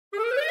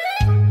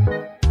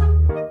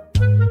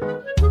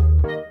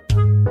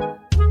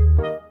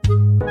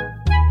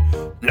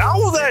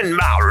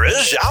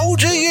matters? How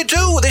do you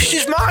do? This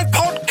is my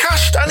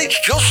podcast and it's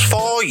just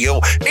for you.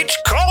 It's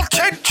called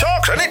TED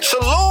Talks and it's a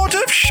load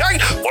of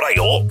shite, but I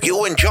hope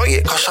you enjoy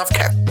it because I've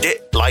kept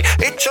it like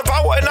it's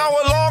about an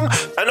hour long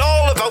and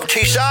all about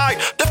Teesside,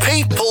 the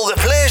people, the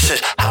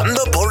places and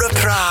the Borough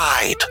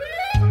Pride.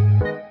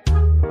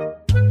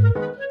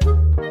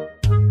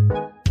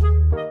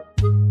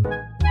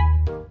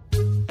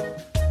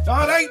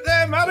 Alright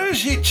there,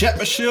 matters. It's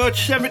episode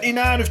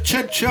 79 of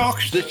TED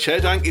Talks, the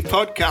Ted Hankey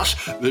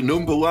podcast, the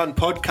number one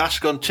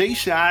podcast on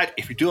Teesside.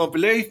 If you don't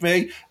believe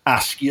me,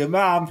 ask your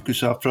mum,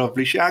 because I've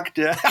probably shagged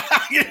her.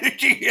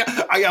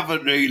 I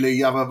haven't really,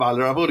 have I,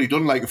 Valor? I've only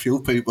done like a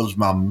few people's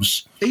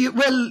mums.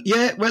 Well,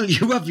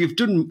 you have. You've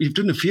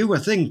done a few, I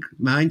think,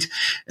 mind.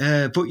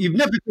 But you've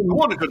never done... I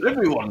want to do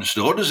everyone's,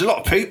 though. There's a lot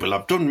of people.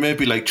 I've done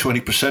maybe like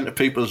 20% of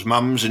people's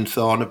mums in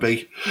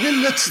Thornaby.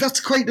 Well, that's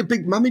quite a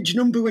big mummage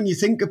number when you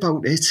think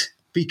about it.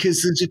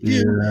 Because there's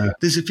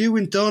a few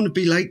in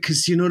Thornaby, like,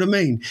 because you know what I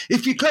mean.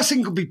 If your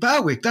classing could be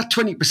Barwick, that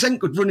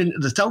 20% could run into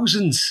the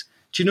thousands.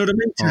 Do you know what I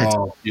mean, Ted?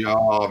 Oh,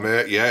 yeah,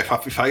 mate, yeah.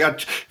 If I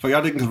had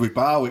Ingleby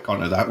Barwick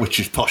onto that, which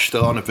is posh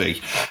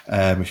Thornaby,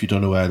 if you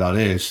don't know where that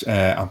is,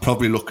 I'm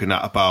probably looking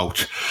at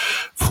about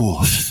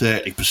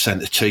 30%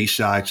 of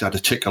Teesside's had a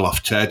tickle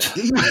off Ted.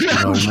 You know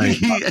what I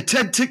mean? A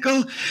Ted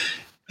tickle?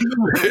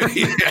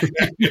 Yeah,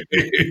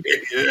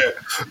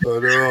 I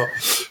know.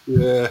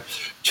 Yeah,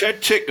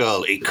 Ted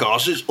Tickle, he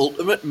causes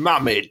ultimate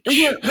mammage.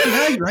 Well,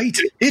 hey, right.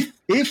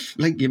 If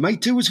like you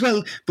might do as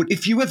well, but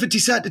if you ever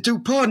decide to do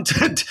porn,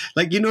 Ted,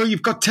 like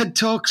you've got TED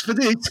Talks for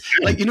this,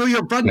 like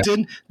you're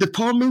Brandon, the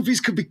porn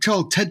movies could be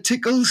called TED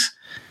Tickles.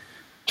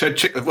 Ted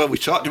Tickle. Well, we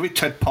talked with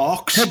Ted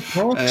Parks. Ted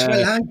Parks,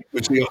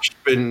 was the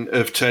offspring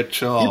of TED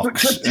Talks. Yeah, but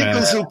Ted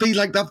Tickles will be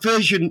like that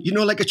version,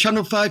 like a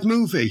Channel 5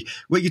 movie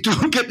where you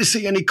don't get to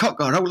see any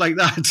cock or out like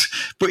that,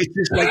 but it's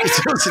just like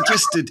it's all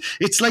suggested.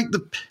 It's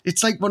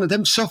like one of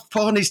them soft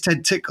pornies,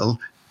 Ted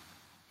Tickle.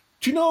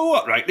 Do you know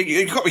what, right?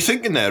 You've got me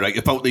thinking there, right,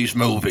 about these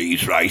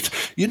movies, right?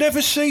 You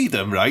never see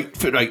them, right?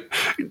 To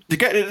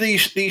get into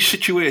these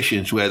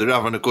situations where they're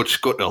having a good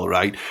scuttle,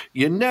 right?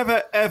 You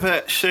never,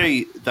 ever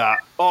see that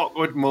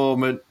awkward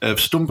moment of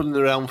stumbling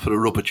around for a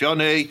rubber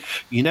Johnny.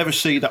 You never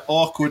see that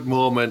awkward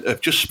moment of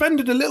just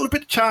spending a little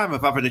bit of time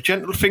of having a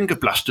gentle finger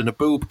blast and a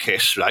boob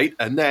kiss, right?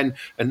 And then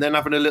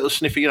having a little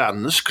sniff of your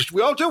hands, because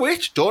we all do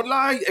it. Don't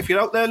lie. If you're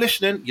out there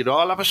listening, you'd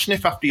all have a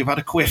sniff after you've had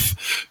a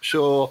quiff.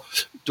 So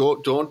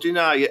don't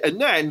deny it. And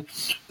then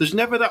there's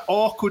never that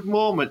awkward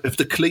moment of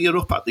the clear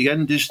up at the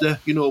end, is there?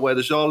 Where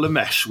there's all the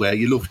mess, where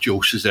your love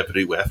juices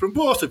everywhere from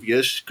both of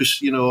you,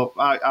 because,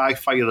 I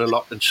fire a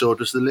lot and so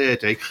does the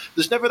lady.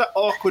 There's never that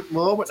awkward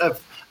moment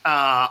of,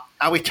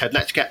 Howie Ted,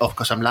 let's get up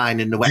because I'm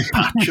lying in the wet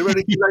patch or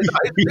anything like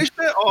that. Is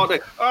there? Or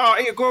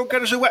here, go and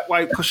get us a wet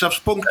wipe because I've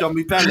spunked on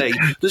my belly.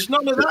 There's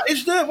none of that,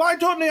 is there? Why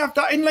don't they have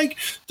that in, like,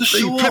 the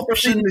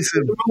soaps and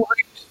the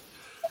movies?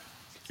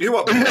 You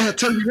what? I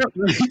tell you what,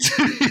 mate.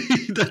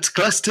 That's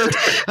class, Ted.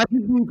 I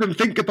didn't even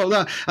think about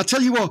that. I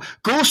tell you what,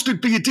 Ghost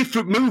would be a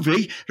different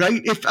movie,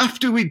 right? If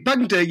after we'd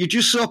banged her, you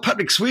just saw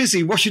Patrick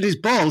Swayze washing his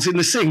balls in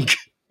the sink.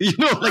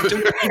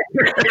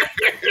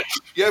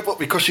 Yeah, but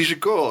because he's a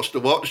ghost, the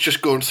water's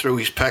just going through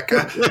his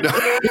pecker.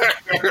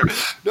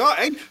 No,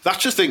 hey,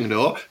 that's the thing,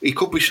 though. He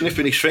could be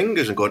sniffing his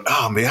fingers and going,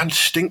 my hands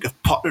stink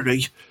of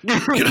pottery.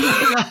 Does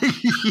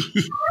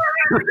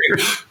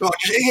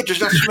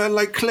that smell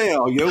like clay,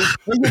 are you?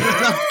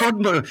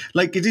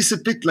 Like, it is a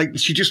bit like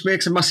she just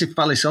makes a massive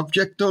phallus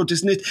object, though,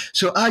 doesn't it?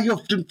 So I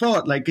often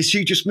thought, like,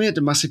 she just made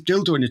a massive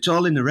dildo and it's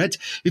all in her head.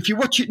 If you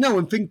watch it now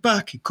and think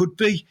back, it could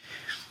be.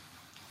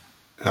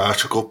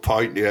 That's a good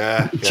point,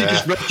 yeah. She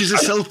just wrenches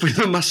herself with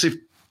a massive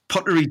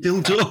pottery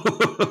dildo.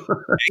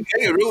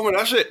 Rumour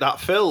has it, that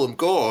film,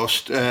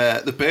 Ghost,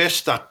 the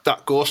base, that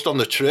ghost on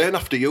the train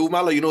after you,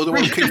 Mala, the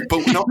one who keeps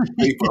booting up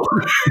people.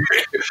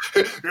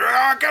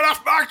 Get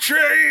off my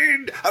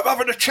train! I'm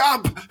having a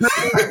chab!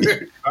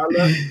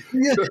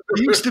 Yeah, there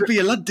used to be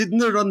a lad, didn't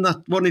there, on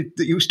that one that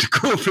used to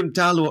go from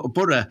Darlow to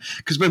Borough,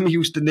 because when we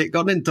used to nick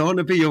on in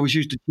Thornaby, he always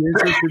used to chase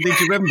us. Did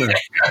you remember?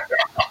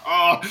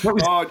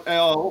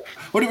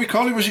 What do we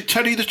call him? Was it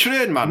Teddy the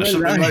Train Man or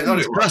something like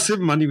that? That's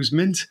him, man. He was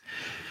mint.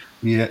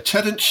 Yeah,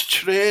 Terence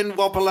Train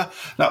Wobbler.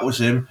 That was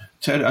him.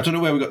 I don't know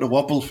where we got the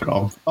wobble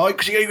from. Oh,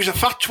 because he was a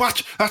fat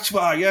twat. That's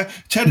why, yeah.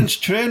 Terence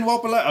Train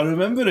Wobbler. I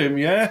remember him,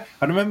 yeah.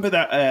 I remember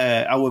that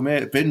our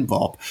mate Bin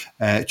Bob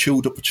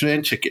chewed up a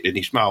train ticket in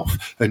his mouth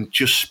and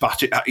just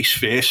spat it at his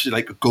face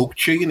like a goat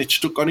cheek, and it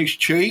stuck on his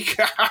cheek.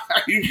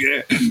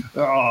 Yeah.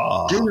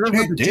 Oh, do you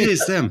remember the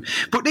days, them?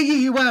 But there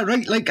you are,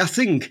 right? Like, I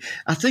think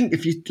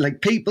if you,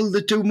 like, people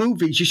that do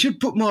movies, you should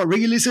put more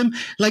realism.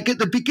 Like, at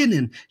the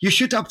beginning, you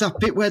should have that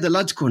bit where the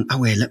lad's going,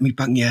 away, let me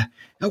bang you.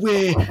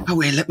 Away,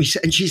 let me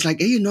sit. And she's like,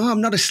 hey, no,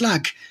 I'm not a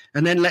slag.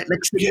 And then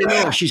next thing you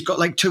know, she's got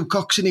like two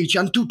cocks in each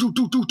hand. Do.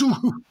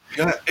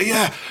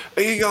 Yeah.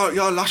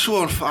 Your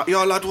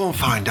lad won't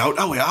find out.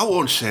 Oh, I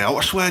won't say out.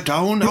 I swear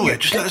down. Oh,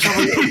 just let us have a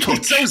little touch.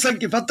 It sounds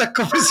like you've had that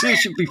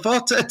conversation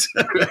before, Ted.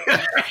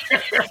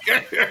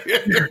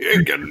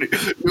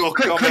 No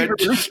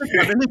comment.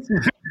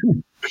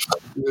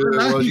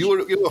 Well, you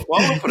were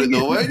falling for it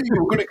though, weren't you?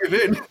 You were going to give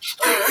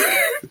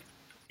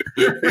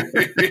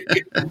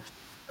in.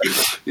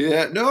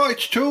 Yeah, no,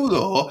 it's true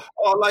though.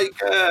 Or like,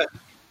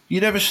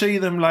 you never see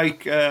them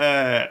like,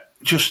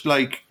 just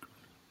like,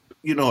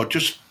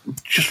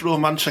 just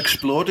romance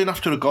exploding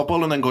after a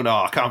gobble and then going,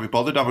 I can't be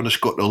bothered having a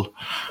scuttle.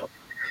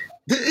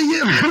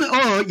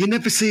 Or you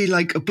never see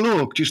like a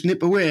bloke just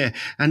nip away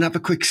and have a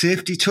quick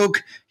safety tug,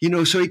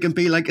 so he can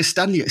be like a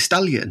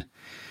stallion.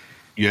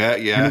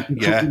 Yeah.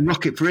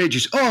 Rock it for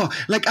ages. Oh,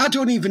 like I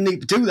don't even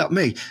need to do that,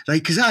 me.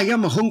 Like, because I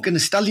am a hunk and a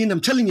stallion.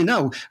 I'm telling you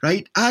now,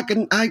 right?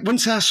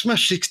 Once I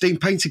smash 16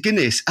 pints of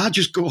Guinness, I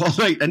just go all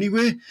right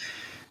anyway.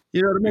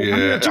 You know what I mean?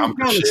 Yeah, I don't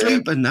fall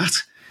asleep and that.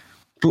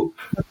 But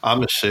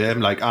I'm the same.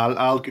 Like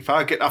I'll if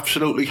I get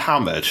absolutely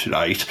hammered,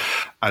 right,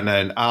 and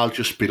then I'll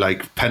just be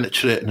like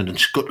penetrating and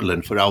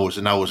scuttling for hours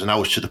and hours and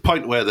hours to the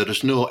point where there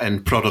is no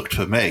end product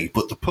for me.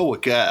 But the poor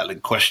girl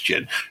in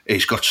question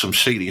has got some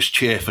serious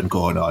chafing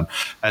going on,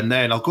 and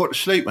then I'll go to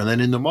sleep, and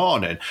then in the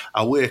morning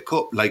I wake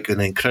up like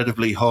an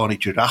incredibly horny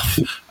giraffe,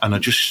 and I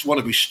just want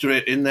to be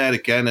straight in there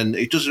again. And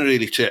it doesn't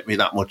really take me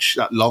that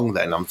long.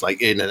 Then I'm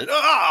like in, and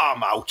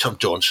I'm out. I'm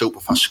done. Super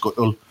fast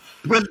scuttle.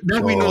 Well,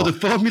 now we know the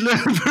formula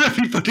for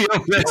everybody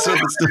on that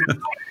sort of stuff.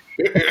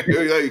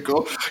 There you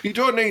go. You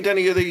don't need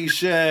any of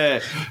these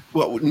Newman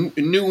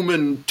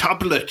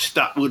tablets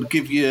that would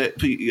give you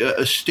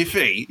a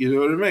stiffy. You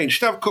know what I mean? Just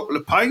have a couple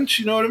of pints.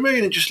 You know what I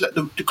mean? And just let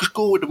them just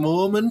go with the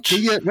moment.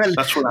 Yeah, well,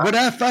 that's what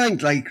I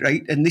find, like,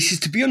 right, and this is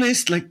to be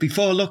honest, like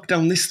before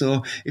lockdown, this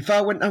though, if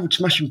I went out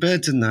smashing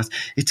birds and that,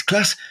 it's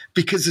class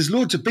because there's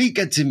loads of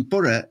beakheads in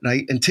Borough,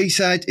 right, and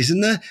Teesside, isn't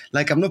there?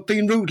 Like, I'm not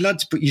being rude,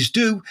 lads, but yous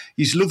do.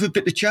 Yous love a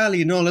bit of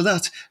Charlie and all of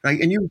that, right?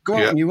 And you go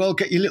out and you all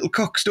get your little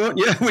cocks, don't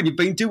you, when you've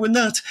been doing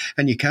that,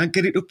 and you can't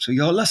get it up. So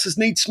your lasses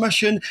need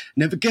smashing.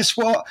 Never guess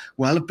what?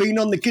 While I've been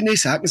on the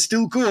Guinness, I can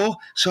still go.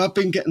 So I've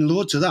been getting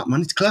loads of that,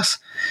 man. It's class.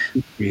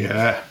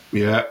 Yeah.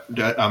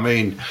 I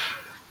mean,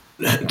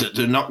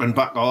 they're knocking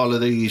back all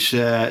of these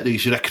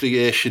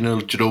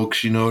recreational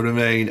drugs, you know what I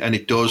mean? And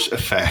it does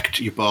affect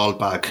your ball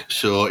bag.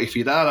 So if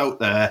you're not out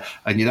there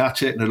and you're not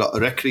taking a lot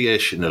of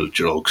recreational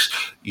drugs,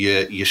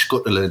 your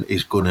scuttling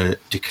is going to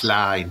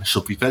decline.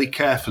 So be very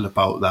careful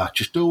about that.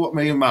 Just do what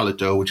me and Mala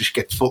do. Just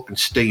get fucking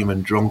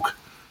steaming drunk.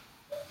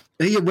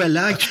 Yeah, well,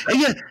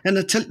 and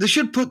they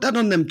should put that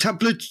on them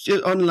tablets,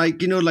 on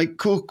like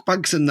Coke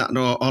bags and that,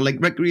 or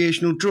like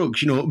recreational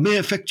drugs. It may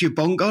affect your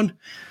bong on.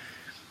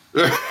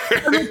 I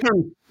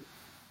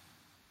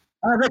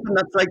reckon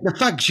that's like the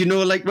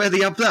fags, like where they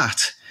have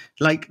that.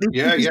 Like,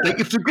 like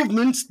if the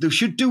government, they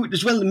should do it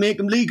as well and make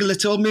them legal.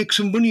 Let's all make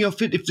some money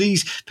off it if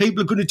these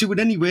people are going to do it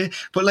anyway.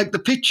 But like the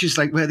pictures,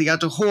 like where they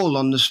had a hole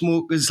on the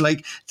smokers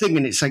like thing,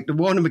 and it's like to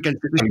warn them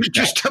against it. They should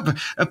just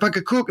have a bag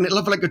of Coke and it'll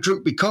have like a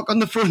droopy cock on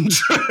the front.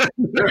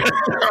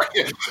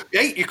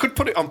 Yeah, you could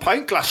put it on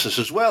pint glasses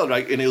as well,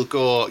 right? And it'll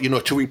go,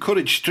 to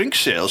encourage drink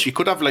sales. You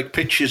could have like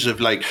pictures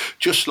of like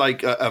just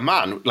like a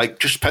man like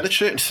just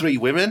penetrating 3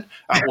 women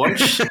at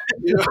once.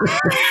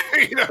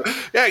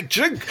 Yeah,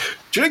 drink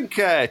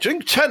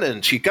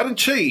Tennant, you're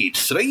guaranteed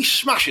 3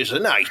 smashes a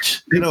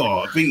night.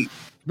 Well, the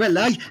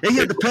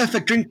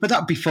perfect drink for that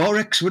would be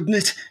 4X, wouldn't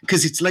it?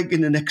 Because it's like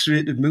in an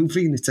X-rated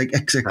movie and it's like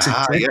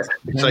XXX. Yeah.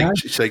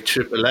 It's like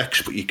triple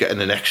X, but you're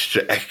getting an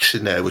extra X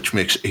in there, which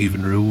makes it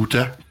even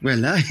ruder.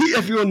 Well,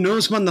 everyone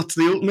knows, man, that's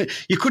the ultimate.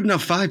 You couldn't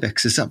have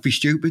 5Xs, that'd be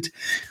stupid.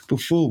 But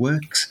 4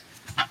 works.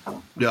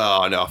 No,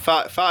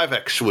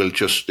 5X will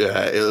just,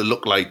 it'll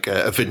look like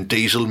a Vin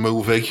Diesel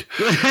movie.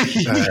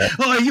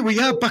 We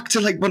are back to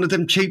like one of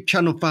them cheap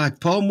Channel 5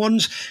 porn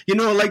ones,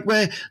 like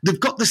where they've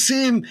got the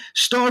same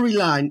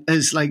storyline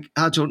as like,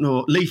 I don't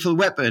know, Lethal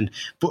Weapon,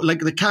 but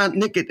like they can't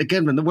nick it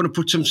again when they want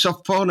to put some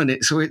soft porn in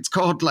it. So it's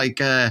called like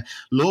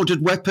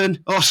Loaded Weapon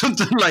or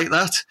something like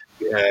that.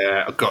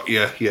 Yeah, I got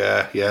you.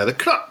 Yeah. The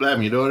crap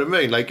them, you know what I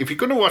mean? Like if you're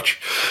gonna watch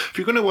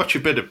a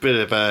bit of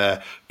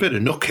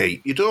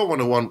nookie, you don't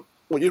want to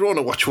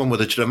watch one with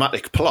a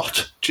dramatic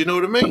plot. Do you know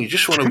what I mean? You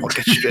just want to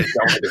get straight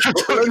down with it. I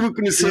thought you were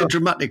going to say a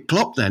dramatic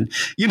plot then.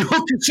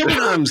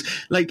 Sometimes,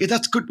 like,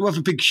 that's good to have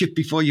a big shit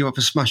before you have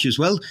a smash as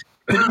well.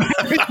 Have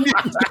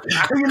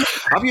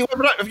you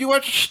ever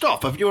had to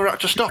stop? Have you ever had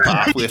to stop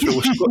halfway through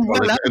a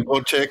scuttling and go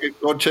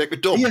and take a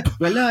dump? Yeah,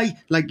 well,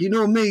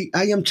 me,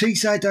 I am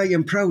Teesside, I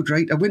am proud,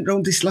 right? I went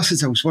round this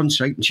lass's house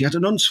once, right, and she had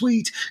an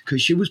ensuite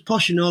because she was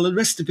posh and all the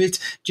rest of it.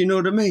 Do you know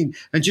what I mean?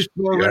 And just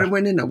before I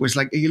went in, I was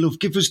like, hey, love,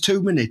 give us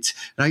 2 minutes,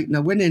 right? And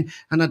I went in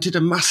and I did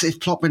a massive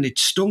plop and it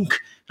stunk.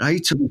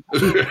 Right, so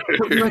I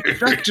put my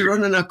tractor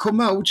on and I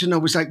come out and I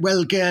was like,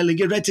 well, girl, are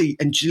you ready?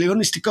 And she,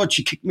 honest to God,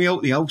 she kicked me out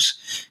of the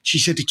house. She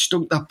said it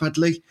stunk that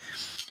badly.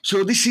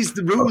 So this is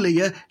the rule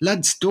here,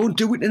 lads, don't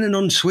do it in an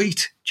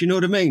ensuite. Do you know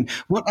what I mean?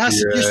 What I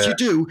suggest you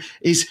do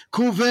is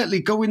covertly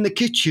go in the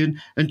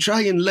kitchen and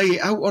try and lay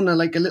it out on a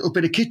little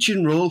bit of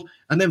kitchen roll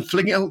and then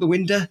fling it out the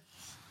window.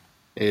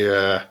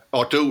 Yeah,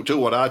 or do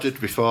what I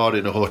did before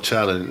in a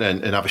hotel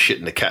and have a shit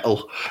in the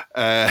kettle.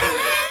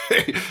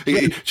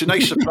 It's a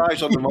nice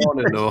surprise on the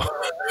morning, though.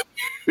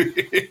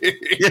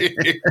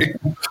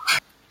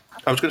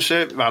 I was going to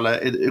say, Val,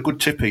 a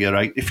good tip here,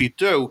 right? If you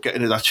do get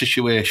into that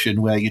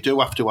situation where you do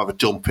have to have a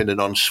dump in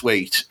an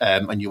ensuite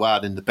and you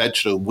are in the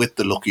bedroom with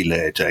the lucky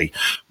lady,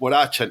 what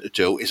I tend to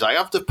do is I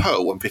have the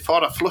poo, and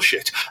before I flush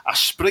it, I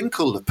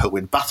sprinkle the poo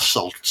in bath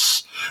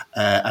salts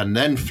and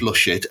then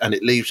flush it, and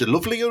it leaves a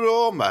lovely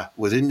aroma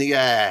within the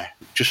air.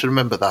 Just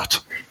remember that.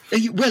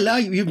 Well,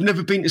 you've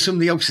never been to some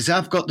of the houses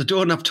I've got. They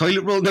don't have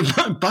toilet roll, they've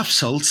got bath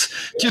salts.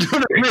 Do you know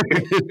what I mean?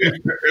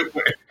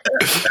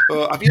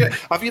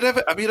 Have you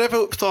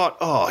ever thought,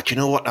 oh, do you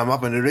know what? I'm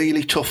having a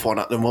really tough one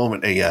at the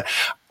moment here.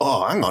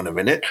 Oh, hang on a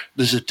minute.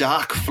 There's a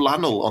dark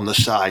flannel on the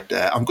side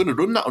there. I'm going to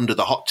run that under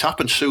the hot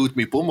tap and soothe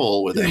me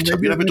bumhole with it.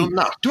 Have you ever done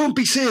that? Don't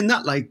be saying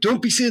that,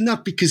 don't be saying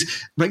that, because,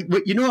 right,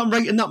 you know, I'm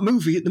writing that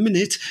movie at the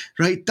minute,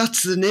 right?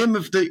 That's the name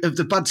of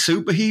the bad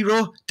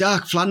superhero,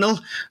 Dark Flannel.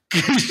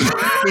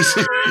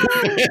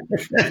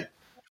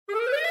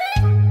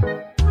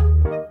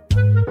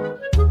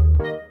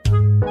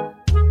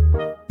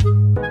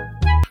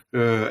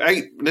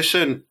 Hey,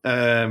 listen,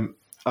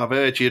 I've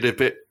heard you a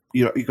bit.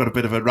 You got a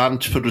bit of a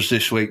rant for us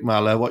this week,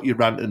 Mala. What you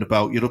ranting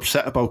about? You're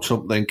upset about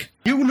something.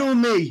 You know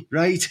me,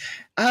 right?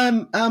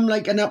 I'm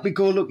like an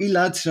happy-go-lucky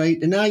lad,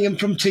 right? And I am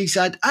from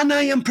Teesside, and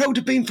I am proud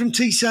of being from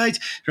Teesside,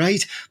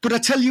 right? But I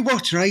tell you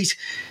what, right?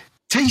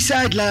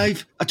 Teesside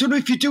Live, I don't know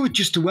if you do it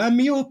just to wind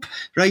me up,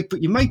 right?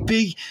 But you might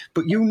be,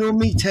 but you know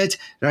me, Ted,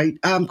 right?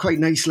 I'm quite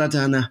nice, lad,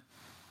 Anna.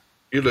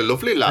 You're a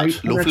lovely lad,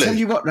 right? lovely. But I tell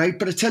you what, right?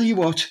 But I tell you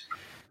what,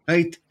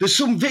 right? There's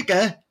some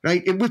vicar,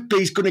 right, in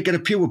Whitby's going to get a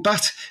pure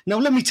bat. Now,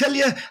 let me tell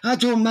you, I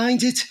don't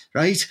mind it,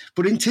 right?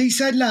 But in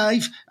Teesside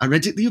Live, I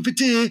read it the other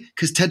day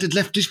because Ted had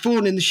left his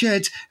phone in the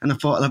shed, and I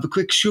thought I'll have a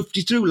quick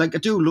shufty through like I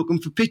do, looking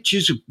for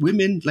pictures of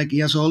women like he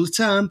has all the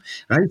time,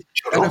 right?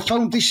 And I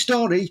found this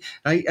story,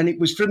 right, and it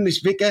was from this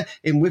vicar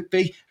in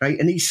Whitby, right,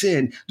 and he's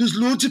saying, there's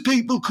loads of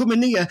people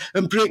coming here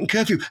and breaking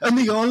curfew, and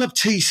they all have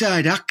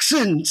Teesside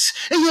accents.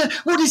 And yeah,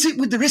 what is it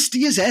with the rest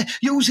of yous,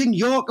 using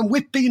York and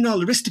Whitby and all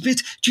the rest of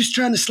it, just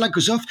trying to slag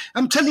us off?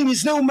 I'm telling you,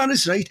 no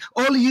matters, right?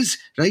 All he is,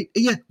 right?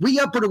 Yeah, we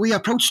are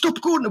proud. Stop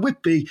going to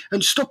Whitby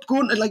and stop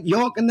going to like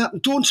York and that,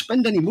 and don't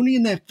spend any money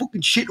in their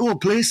fucking shithole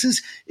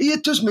places.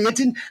 It does me head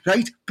in,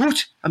 right?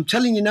 But I'm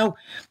telling you now,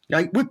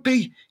 right,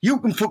 Whitby, you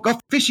can fuck off,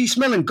 fishy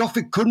smelling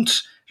gothic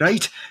cunts.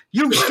 Right,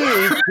 you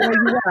stay where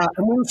you are,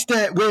 and we'll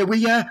stay where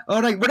we are.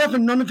 All right, we're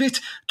having none of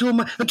it.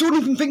 And don't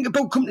even think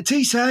about coming to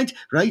Teesside,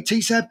 right?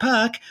 Teesside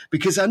Park,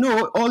 because I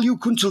know all you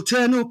cunts will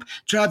turn up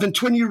driving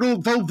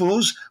 20-year-old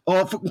Volvos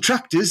or fucking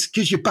tractors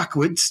because you're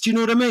backwards. Do you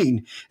know what I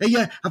mean?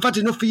 Yeah, I've had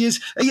enough of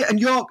yous. Yeah, and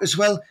York as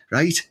well,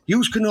 right?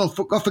 Yous can all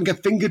fuck off and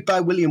get fingered by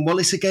William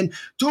Wallace again.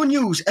 Don't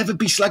yous ever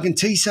be slagging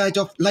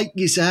Teesside off like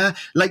yous are,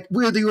 like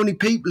we're the only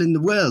people in the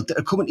world that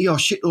are coming to your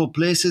shithole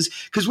places.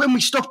 Because when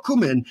we stop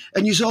coming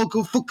and yous all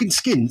go fucking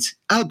skint,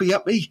 I'll be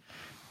happy.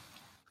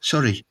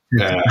 Sorry.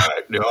 Yeah,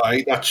 no,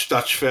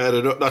 that's fair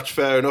enough. That's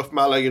fair enough,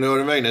 Mala. You know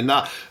what I mean? And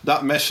that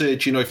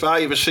message, you know, if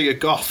I ever see a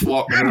goth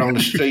walking around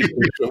the street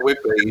from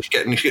Whitby, he's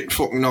getting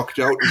fucking knocked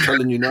out. I'm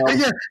telling you now.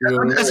 Yeah, you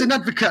know, as an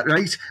advocate,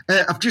 right?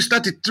 I've just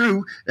had it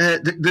through.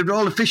 They're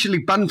all officially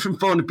banned from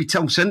Thornaby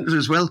Town Centre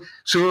as well.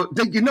 So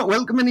you're not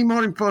welcome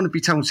anymore in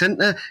Thornaby Town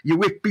Centre. You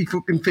Whitby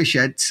fucking fish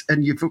heads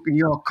and you fucking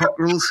York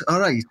cockerels. All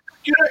right.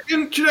 Do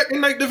you reckon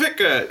like the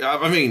vicar?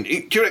 I mean,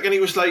 do you reckon he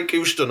was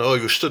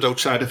stood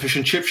outside a fish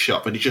and chip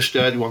shop and he just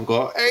heard one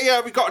go, "Hey,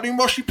 we got any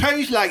mossy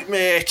pays, like,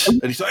 mate?"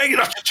 And he's like, "Hey,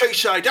 that's a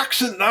Teesside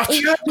accent, that.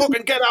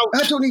 Fucking get out."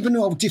 I don't even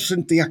know how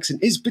different the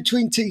accent is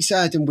between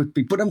Teesside and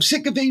Whitby, but I'm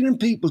sick of hearing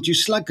people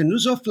just slagging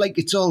us off like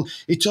it's all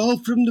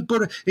from the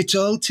borough, it's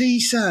all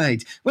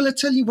Teesside. Well, I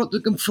tell you what, they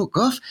can fuck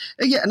off.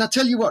 Yeah, and I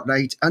tell you what,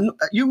 right, and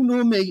you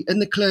know me and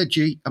the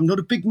clergy, I'm not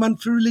a big man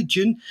for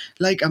religion,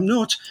 like I'm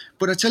not,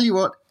 but I tell you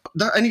what,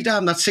 that any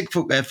time that sick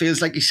fuck there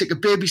feels like he's sick of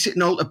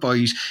babysitting altar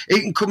boys, he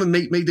can come and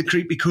meet me, the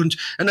creepy cunt.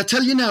 And I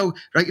tell you now,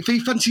 right, if he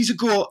fancies a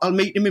go, I'll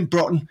meet him in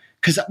Broughton,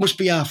 because that must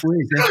be halfway.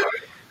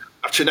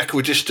 That's an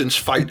equidistance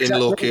fighting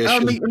exactly. location.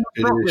 I'll meet him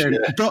in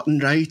Broughton,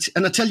 right?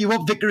 And I tell you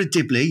what, Vicar of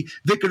Dibley,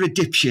 Vicar of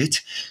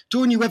Dipshit,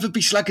 don't you ever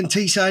be slagging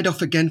Teesside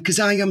off again, because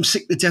I am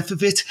sick to death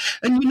of it.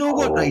 And you know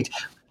what, right?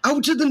 How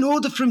do they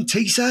know they're from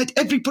Teesside?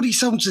 Everybody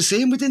sounds the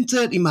same within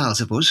 30 miles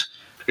of us.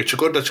 That's a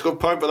good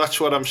point, but that's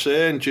what I'm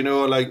saying. Do you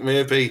know, like,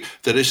 maybe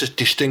there is a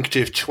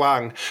distinctive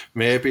twang.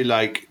 Maybe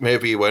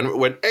you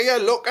went, "Hey,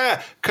 look,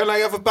 can I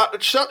have a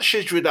battered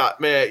sausage with that,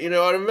 mate?" You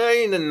know what I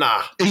mean? And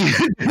that.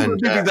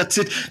 Maybe that's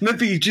it.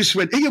 Maybe you just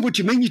went, "Hey, what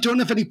do you mean you don't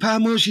have any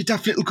Parmos, you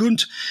daft little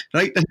cunt?"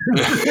 Right? And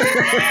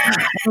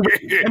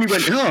he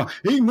went, "Oh,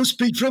 he must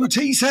be from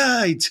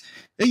Teesside."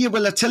 Hey,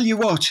 well, I tell you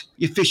what,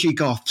 you fishy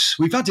goths,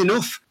 we've had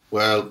enough.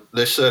 Well,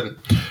 listen,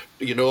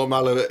 you know,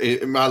 Mala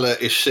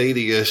is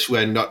serious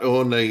when not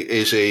only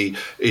is he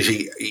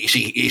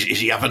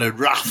having a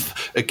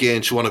wrath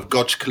against one of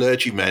God's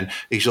clergymen,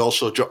 he's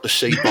also dropped the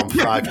C-bomb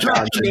 5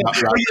 times in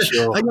that rap.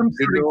 So,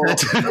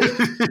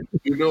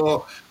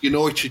 you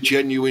know, it's a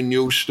genuine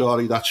news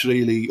story that's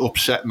really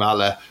upset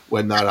Mala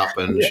when that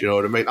happens. You know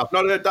what I mean? I've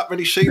not heard that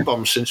many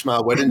C-bombs since my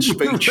wedding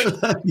speech.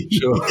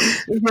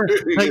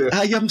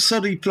 I am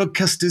sorry,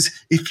 broadcasters.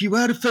 If you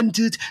are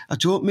offended, I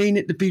don't mean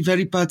it to be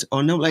very bad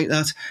or not like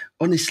that.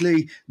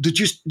 Honestly, they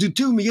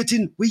do me it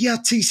in. We are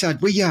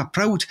Teesside, we are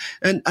proud,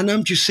 and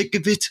I'm just sick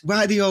of it.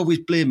 Why are they always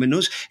blaming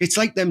us? It's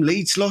like them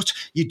Leeds lot,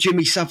 you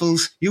Jimmy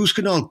Saviles, yous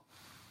can all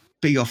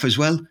be off as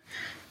well.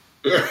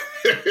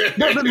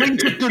 Not that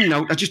mine's done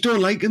now, I just don't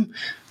like them.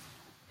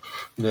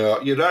 No,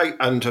 you're right,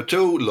 and I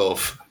do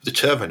love the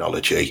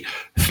terminology,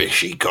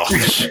 fishy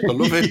goths. I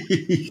love it.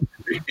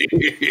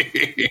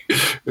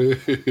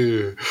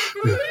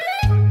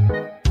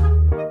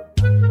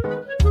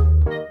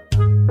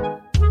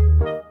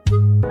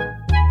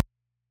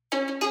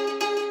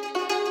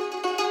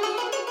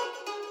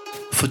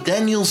 For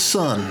Daniel's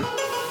son,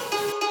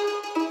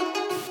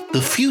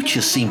 the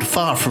future seemed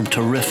far from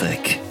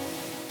terrific.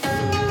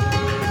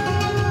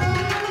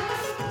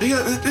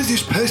 Yeah,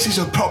 this place is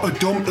a proper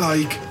dump,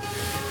 like.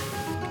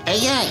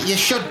 Yeah, you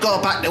should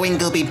go back to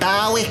Ingleby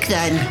Barwick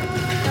then.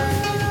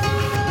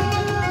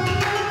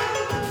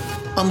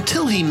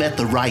 Until he met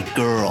the right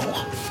girl.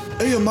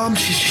 Hey, Mum,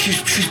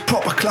 she's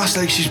proper class,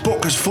 like, she's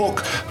buck as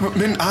fuck.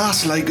 Mint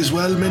ass, like, as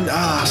well, mint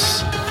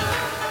ass.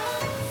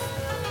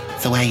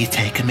 So where you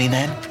taking me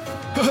then?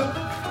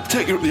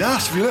 Take you up the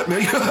ass if you let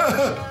me.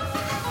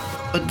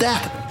 But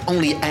that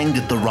only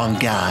angered the wrong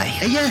guy.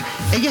 Yeah,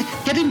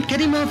 get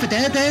him over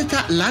there. There's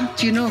that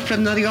lad, you know,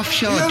 from the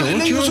offshore, don't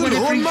you? Leave us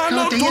alone, man,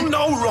 I've done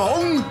no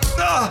wrong.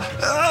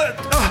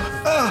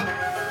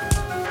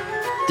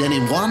 Then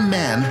in one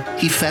man,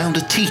 he found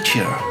a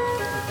teacher.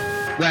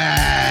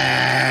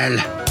 Well,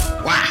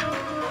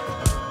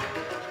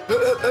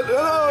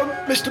 Hello,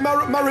 Mr.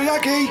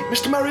 Mariagi.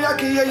 Mr.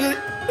 Mariagi,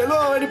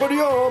 hello, anybody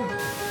home?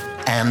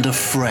 And a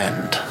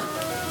friend.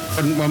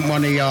 Wouldn't want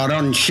one of your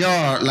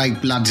onshore,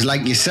 like, lads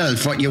like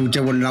yourself, what you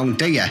doing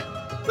around here?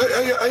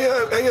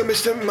 Hey,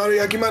 Mr.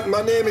 Mariagi,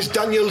 my name is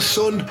Daniel's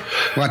son.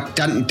 What,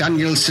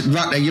 Daniel's,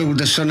 what, are you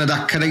the son of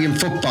that Korean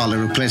footballer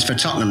who plays for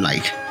Tottenham,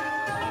 like?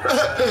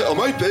 I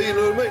might be, you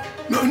know what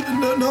I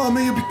mean? No, I'm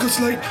here because,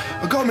 like,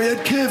 I got my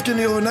head caved in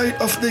the other night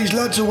off these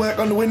lads who work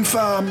on the wind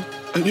farm.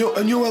 And you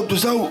helped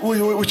us out,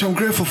 which I'm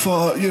grateful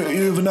for, you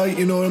other night,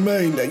 you know what I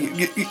mean?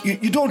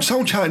 You don't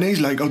sound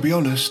Chinese, like, I'll be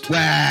honest.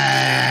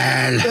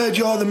 Well...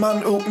 You're the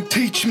man who can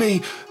teach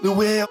me the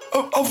way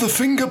of the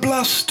finger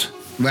blast.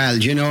 Well,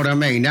 do you know what I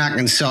mean? I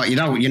can sort you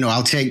out, you know,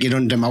 I'll take you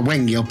under my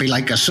wing. You'll be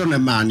like a son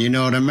of man, you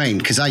know what I mean?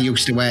 Because I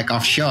used to work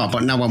offshore,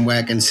 but now I'm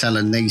working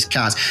selling these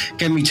cars.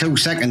 Give me 2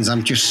 seconds,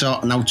 I'm just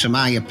sorting out some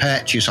higher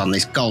purchase on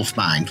this golf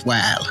mine.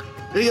 Well...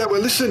 Yeah,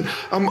 well, listen,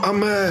 I'm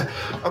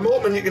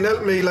hoping you can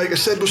help me, like I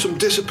said, with some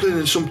discipline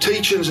and some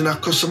teachings and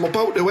that, because I'm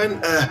about to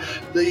enter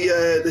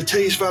the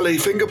Tees Valley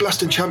Finger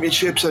Blasting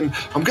Championships, and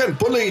I'm getting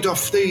bullied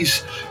off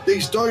these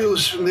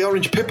Doyles from the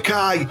Orange Pip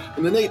Kai,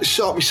 and I need to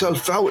sort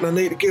myself out, and I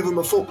need to give them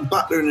a fucking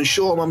battering and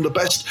show them I'm the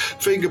best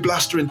finger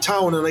blaster in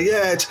town, and I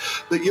heard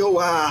that you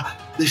are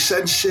the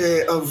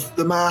sensei of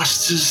the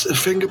masters of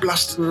finger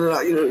blasting and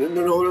that, you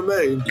know what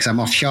I mean? Because I'm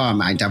offshore,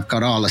 mind, I've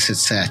got all the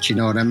success, you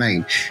know what I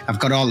mean? I've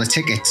got all the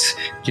tickets,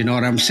 do you know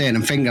what I'm saying?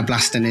 And finger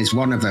blasting is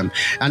one of them.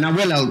 And I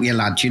will help you,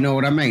 lad, you know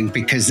what I mean?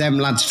 Because them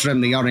lads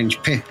from the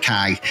Orange Pit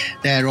Kai,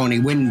 they're only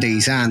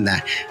windies, aren't they?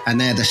 And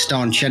they're the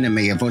staunch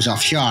enemy of us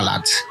offshore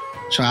lads.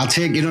 So I'll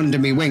take you under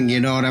my wing,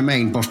 you know what I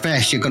mean? But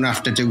first, you're going to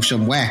have to do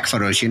some work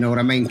for us, you know what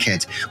I mean,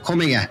 kid?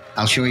 Come here,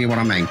 I'll show you what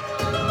I mean.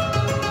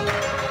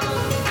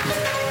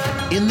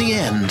 In the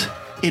end,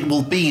 it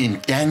will be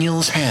in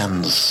Daniel's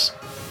hands.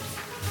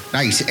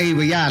 Right, here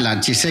we are,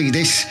 lads. You see,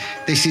 this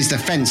is the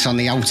fence on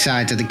the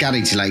outside of the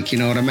garage, like, you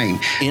know what I mean?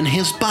 In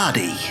his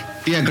body.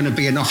 If you're going to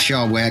be an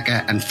offshore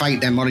worker and fight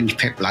them Orange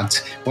Pip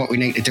lads, what we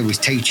need to do is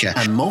teach you.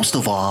 And most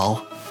of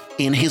all,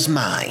 in his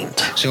mind.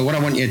 So what I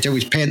want you to do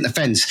is paint the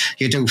fence.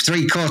 You do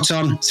 3 coats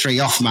on, 3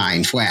 off,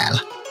 mind.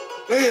 Well...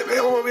 Hey,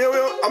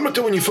 I'm not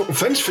doing your fucking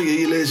fence for you,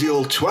 you lazy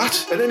old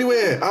twat. And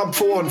anyway, I'm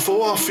 4 on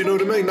 4 off, you know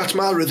what I mean? That's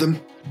my rhythm.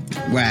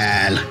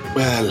 Well...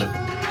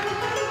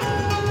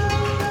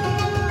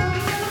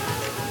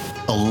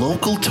 A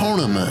local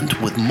tournament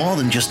with more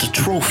than just a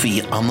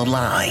trophy on the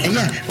line.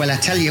 Yeah, well, I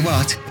tell you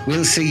what,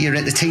 we'll see you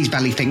at the Tees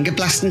Valley Finger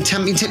Blasting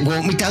Championship,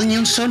 won't we,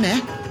 Daniel, son, eh?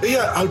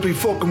 Yeah, I'll be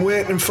fucking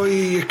waiting for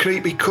you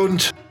creepy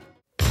cunt.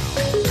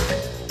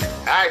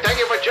 Hi, thank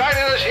you for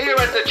joining us here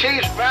at the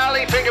Tees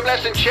Valley Finger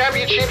Blasting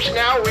Championships.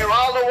 Now we're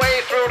all the way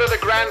through to the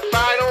grand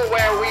final,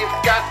 where we've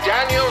got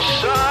Daniel's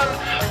son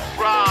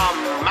from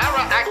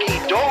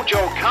Maraaki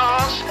Dojo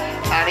Cars,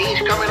 and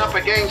he's coming up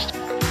against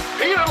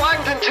Peter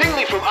Langdon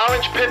Tingley from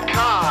Orange Pit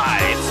Kai.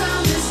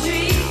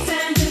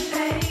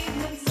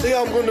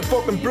 Yeah, I'm going to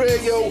fucking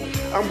braid you.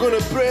 I'm going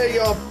to braid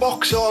your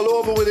box all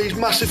over with these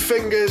massive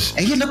fingers.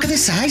 Hey, you look at the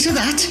size of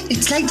that.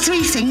 It's like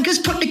 3 fingers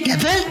put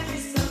together.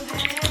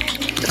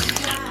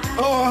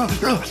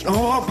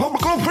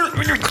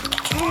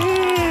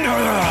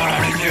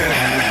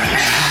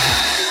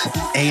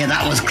 Hey,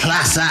 that was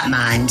class, that,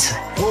 mind.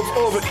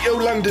 Over to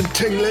you, Landon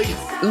Tingley.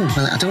 Oh,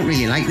 well, I don't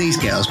really like these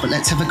girls, but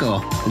let's have a go.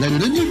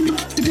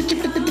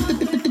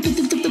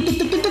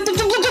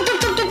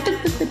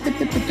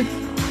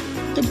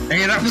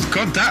 Hey, that was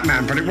good, that,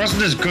 man, but it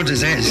wasn't as good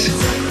as his.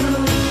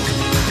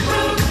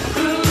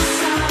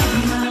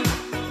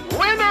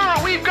 Winner!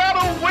 We've got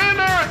a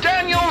winner!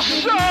 Daniel's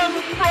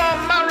son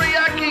from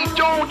Mariaki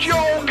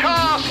Dojo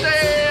Car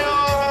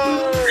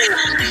Sale!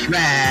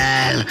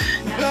 Well,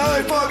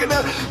 Hi, fucking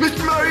hell.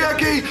 Mr.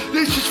 Mariaki,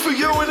 this is for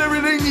you and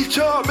everything you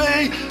taught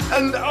me.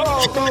 And,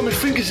 my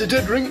fingers are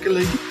dead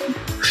wrinkly.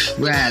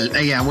 well,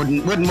 hey, I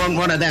wouldn't want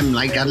one of them.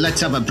 Like,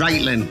 let's have a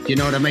Breitling. You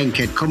know what I mean,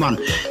 kid? Come on,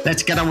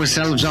 let's get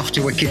ourselves off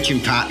to a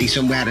kitchen party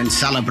somewhere and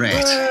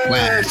celebrate.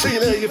 Well, See you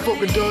later, you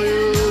fucking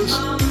dials.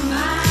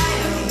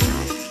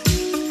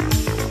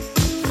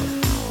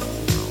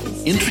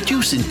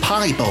 Introducing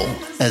Piebo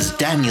as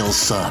Daniel's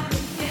son,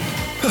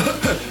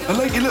 I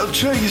like your little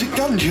tray. Is it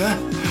ganja?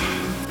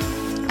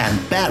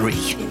 and Barry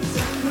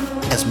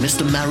as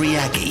Mr.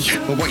 Mariaki.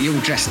 but what you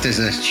dressed as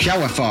a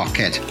shower for,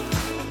 kid?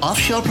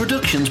 Offshore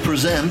Productions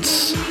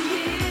presents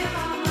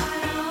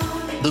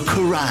The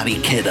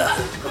Karate Kidder.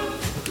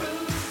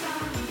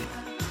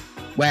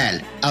 Well,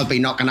 I'll be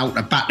knocking out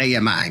the back of your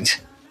mind.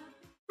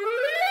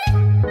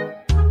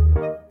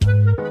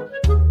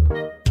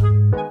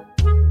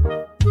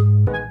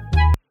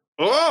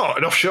 Oh,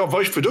 an offshore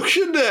voice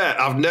production there.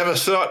 I've never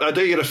thought I'd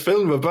hear a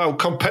film about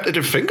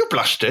competitive finger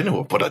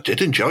blasting, but I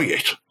did enjoy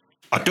it.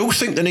 I do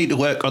think they need to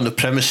work on the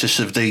premises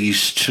of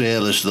these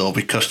trailers, though,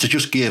 because they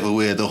just gave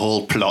away the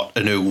whole plot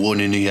and who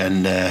won in the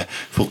end there.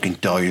 Fucking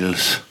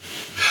Doyles.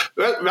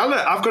 Well,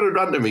 I've got a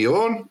rant of my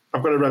own.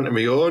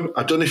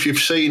 I don't know if you've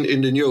seen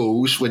in the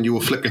news when you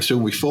were flicking through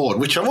my phone,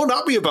 which I'm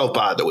unhappy about,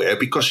 by the way,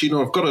 because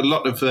I've got a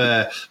lot of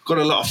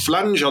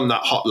flange on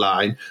that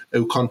hotline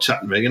who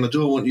contact me, and I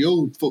don't want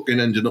you fucking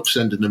ending up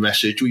sending a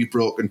message with your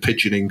broken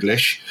pidgin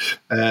English.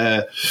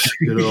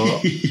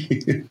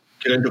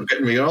 You end up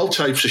getting me all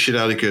types of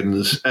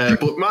shenanigans.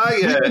 But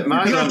my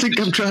I think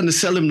I'm trying to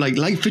sell him like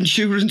life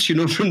insurance,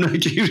 from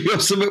Nigeria or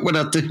something. What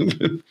I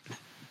do.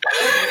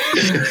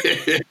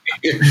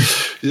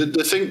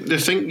 They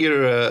think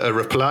you're a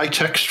reply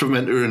text from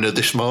entering a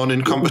This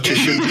Morning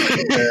competition.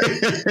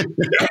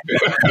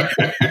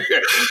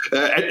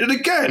 Entered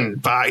again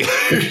by.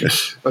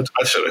 But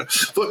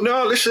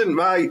no, listen,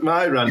 my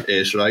rant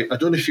is, right, I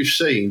don't know if you've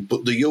seen,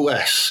 but the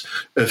US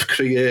have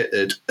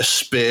created a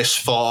space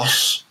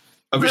force.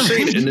 Have you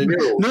seen it in the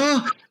news?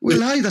 No,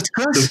 that's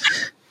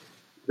class.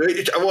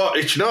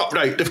 It's not,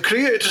 right. They've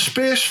created a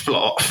space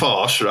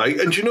force, right?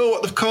 And do you know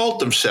what they've called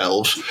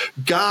themselves?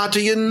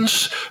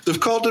 Guardians. They've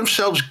called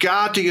themselves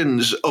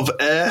Guardians of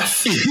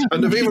Earth,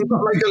 and they've even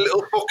got like a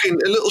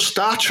little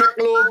Star Trek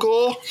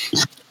logo.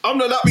 I'm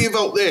not happy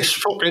about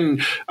this.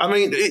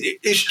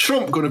 Is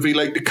Trump going to be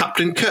like the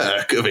Captain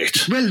Kirk of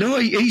it? Well, no,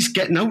 he's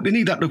getting out, isn't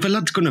he? That other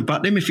lad's going to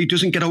bat him if he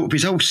doesn't get out of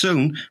his house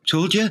soon.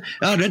 Told you.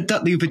 I read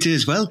that the other day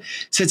as well.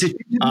 Says if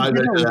he's going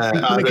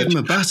to give him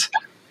a bat.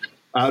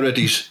 I read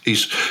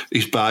he's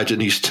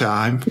biding his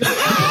time. See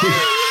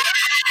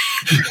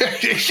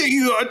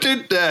what I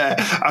did there?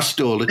 I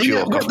stole a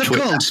joke what off they're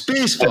Twitter. called?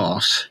 Space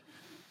Force.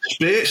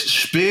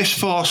 Space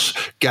Force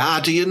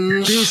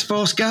Guardians. Space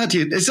Force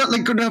Guardian. Is that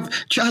like going to have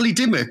Charlie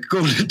Dimmock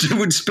going and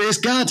doing space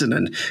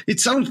gardening? It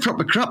sounds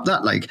proper crap,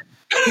 that, like.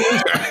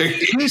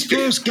 Space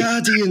Force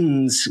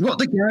Guardians. What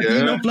the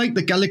Guardian of, like,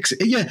 the galaxy?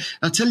 Yeah,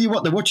 I tell you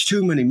what, they watch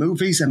too many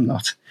movies, them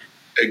lot.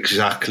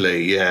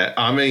 Exactly, yeah.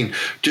 I mean,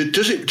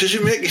 does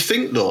it make you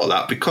think, though,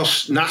 that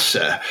because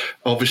NASA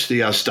obviously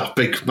has that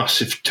big,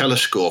 massive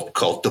telescope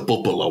called the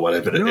Bubble or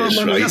whatever it is,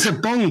 right? He has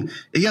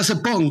a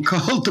bong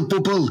called the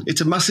Bubble.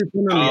 It's a massive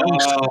one on the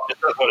house. Is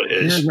that what it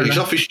is? Yeah, he's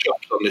off his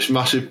chops on this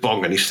massive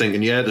bong and he's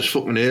thinking, there's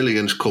fucking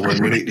aliens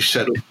coming. We need to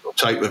set up some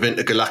type of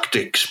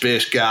intergalactic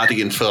space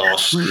guardian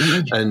force.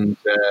 And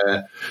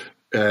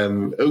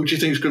who do you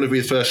think is going to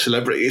be the first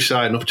celebrity to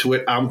sign up to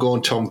it? I'm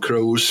going Tom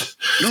Cruise.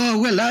 Oh,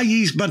 well,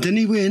 he's mad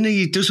anyway, and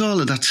he does all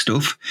of that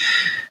stuff.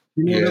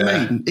 You know what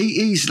I mean?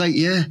 He's like,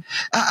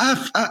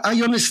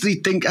 I honestly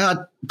think,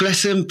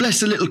 bless him,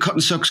 bless the little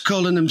cotton socks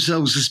calling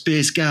themselves the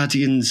Space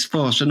Guardians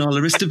Force and all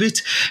the rest of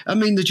it. I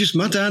mean, they're just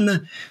mad, aren't they?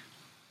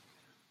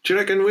 Do you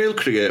reckon we'll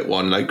create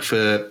one, like,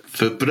 for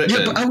Britain?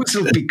 Yeah, but ours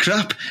will be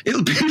crap.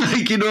 It'll be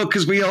like,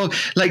 because we all,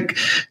 like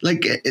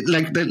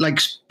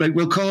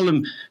we'll call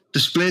them the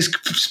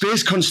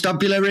Space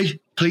Constabulary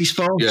Police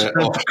Force. Yeah,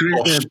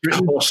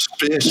 or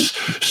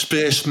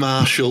space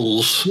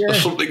marshals, or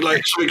something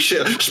like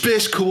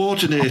space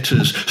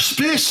coordinators,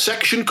 space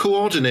section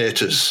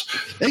coordinators.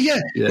 Yeah.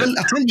 Well,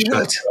 I tell you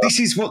what, this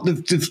is what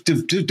they've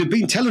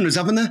been telling us,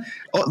 haven't they?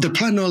 The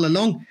plan all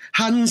along: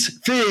 hands,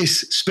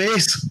 face,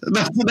 space.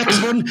 That's the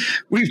next one.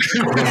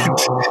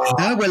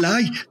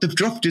 They've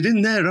dropped it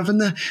in there, haven't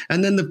they?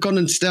 And then they've gone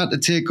and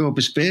started to take over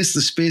space,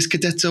 the space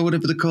cadets or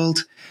whatever they're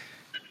called.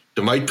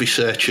 They might be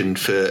searching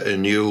for a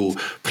new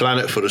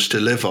planet for us to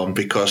live on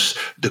because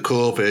the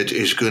COVID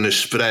is going to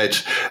spread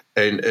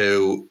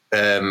into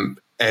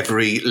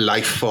every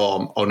life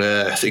form on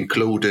Earth,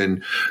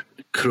 including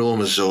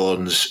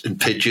chromosomes and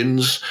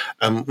pigeons,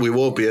 and we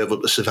won't be able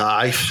to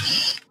survive.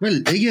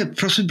 Well, yeah,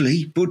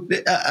 possibly, but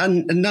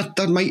and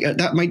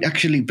that might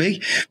actually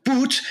be.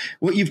 But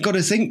what you've got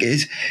to think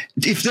is,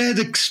 if they're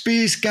the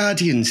Space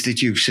Guardians,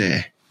 did you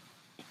say?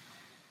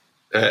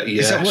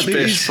 Yeah,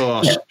 Space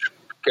Force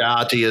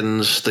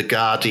Guardians, the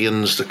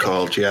Guardians they're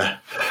called, yeah.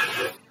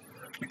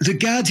 The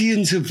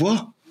Guardians of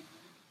what?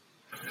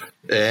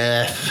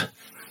 Earth.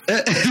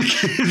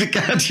 The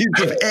Guardians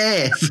of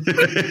Earth.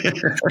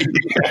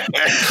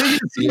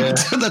 Yeah.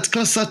 That's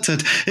close, that's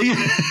it.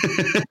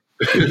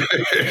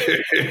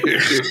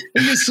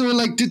 So,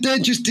 like, did they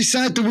just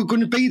decide they were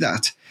going to be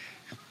that?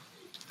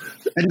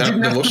 And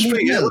didn't have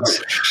anything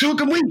else? So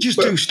can we just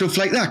do stuff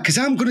like that? Because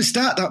I'm going to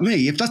start that,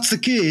 me. If that's the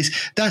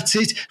case, that's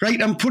it.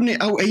 Right, I'm putting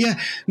it out here.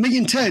 Me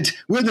and Ted,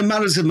 we're the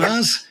Maras of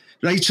Mars.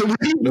 Right, so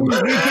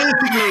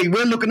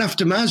we're looking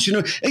after Mars, you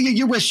know.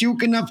 US, you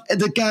can have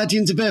the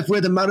Guardians of Earth,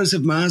 we're the Maras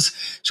of Mars.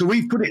 So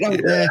we've put it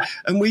out there,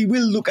 and we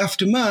will look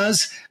after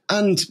Mars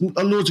and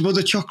loads of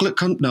other chocolate.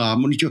 I'm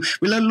only joking.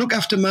 We'll look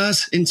after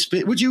Mars in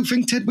space. Would you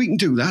think, Ted, we can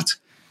do that?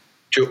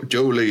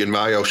 Julie in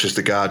my house is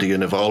the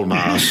guardian of all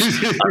Mars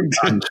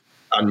and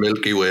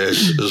Milky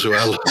Ways as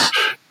well.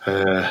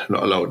 Not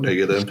allowed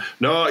near them.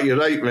 No, you're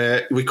right,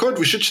 mate. We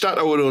should start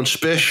our own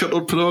space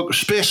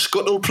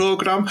scuttle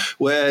program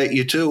where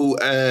you do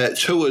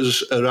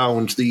tours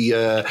around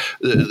the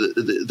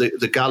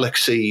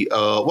galaxy.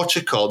 What's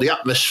it called? The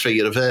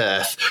atmosphere of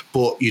Earth.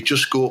 But you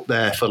just go up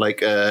there for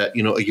like a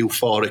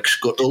euphoric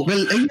scuttle.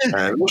 Well, in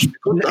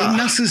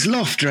NASA's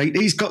loft, right?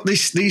 He's got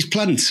these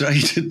plants,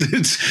 right?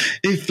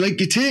 If like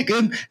you take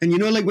them, and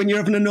like when you're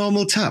having a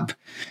normal tap.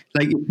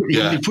 Like,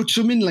 you put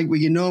some in, like,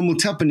 with your normal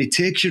tap, and it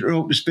takes you to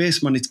outer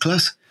space, man. It's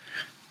class.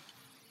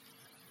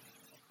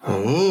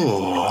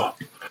 Oh.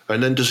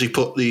 And then does he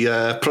put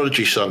the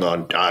Prodigy song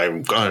on?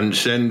 I'm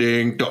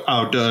condescending to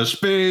outer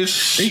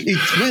space. He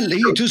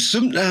does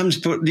sometimes,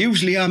 but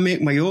usually I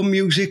make my own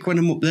music when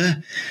I'm up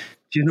there.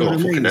 Do you know what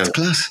I mean? It's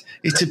class.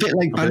 It's a bit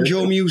like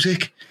banjo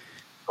music.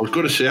 I was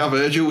going to say, I've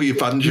heard you with your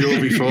banjo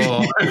before.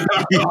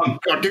 Oh,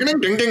 God, ding, ding,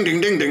 ding, ding,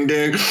 ding, ding, ding,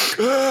 ding.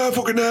 Ah,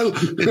 fucking hell.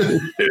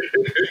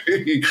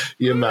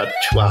 You mad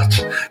twat.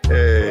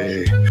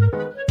 Hey.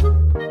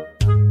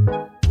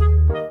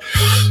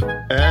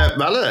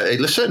 Mala, hey,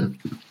 listen.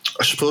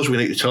 I suppose we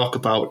need to talk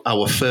about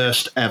our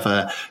first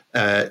ever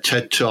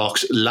TED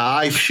Talks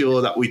live show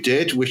that we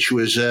did, which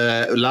was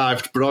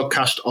live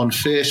broadcast on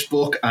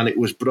Facebook, and it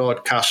was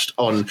broadcast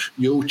on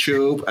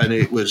YouTube, and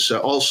it was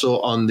also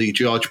on the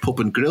George Pub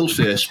and Grill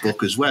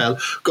Facebook as well.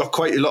 Got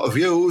quite a lot of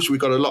views. We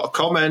got a lot of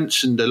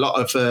comments, and a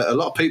lot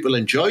of people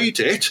enjoyed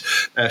it.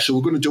 So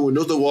we're going to do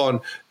another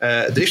one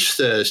this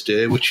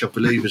Thursday, which I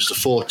believe is the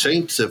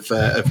 14th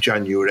of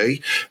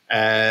January.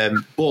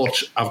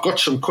 But I've got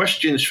some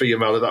questions for you,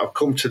 Mala, that have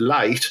come to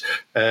light.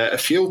 A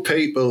few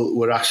people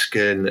were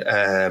asking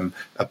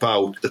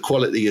about the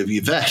quality of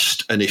your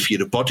vest and if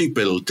you're a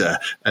bodybuilder.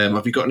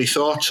 Have you got any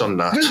thoughts on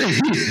that?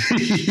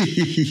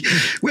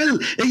 Well,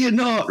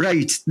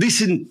 right.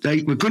 Listen,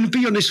 right, we're going to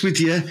be honest with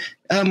you,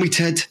 aren't we,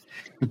 Ted?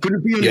 We're going to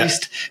be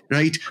honest,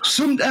 right?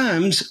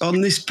 Sometimes on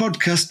this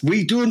podcast,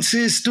 we don't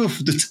say stuff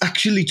that's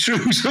actually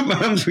true.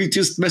 Sometimes we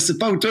just mess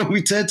about, don't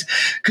we, Ted?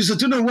 Because I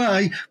don't know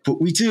why,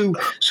 but we do.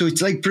 So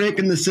it's like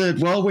breaking the third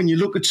wall when you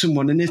look at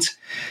someone in it.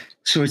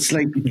 So it's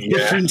like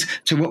different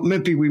to what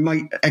maybe we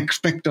might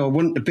expect or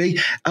want to be.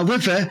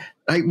 However,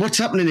 like what's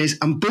happening is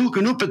I'm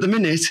bulking up at the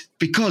minute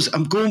because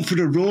I'm going for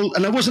the role,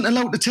 and I wasn't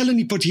allowed to tell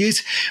anybody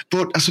it,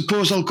 but I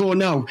suppose I'll go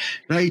now.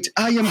 Right,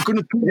 I am going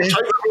to play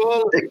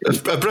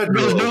a bread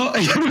roll. No,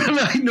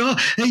 I know.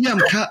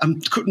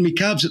 I'm cutting my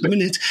carbs at the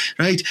minute,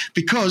 right?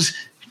 Because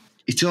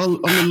it's all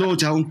on the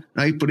lowdown,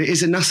 right? But it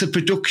is a NASA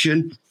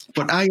production.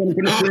 But I am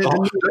going to play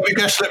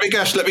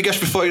Let me guess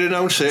before you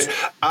announce it.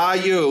 Are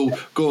you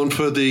going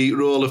for the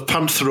role of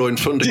Panthro in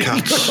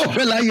Thundercats?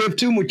 Well, I have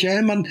too much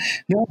hair, man.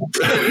 No.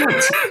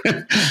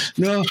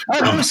 No.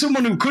 I know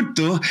someone who could,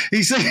 though.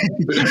 He said...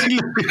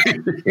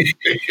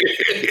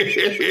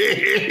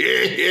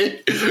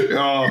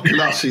 Oh,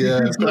 classy,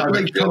 yeah. It's not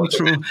like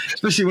Panthro,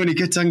 especially when he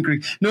gets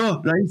angry.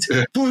 No, right?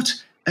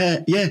 But...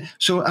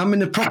 so I'm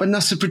in a proper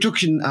NASA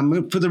production. I'm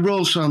up for the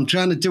role, so I'm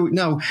trying to do it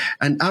now.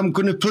 And I'm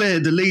going to play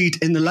the lead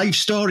in the life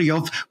story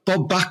of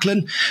Bob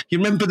Backlund. You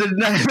remember the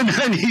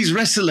 90s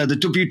wrestler, the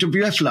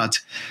WWF lad?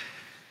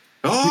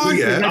 Oh,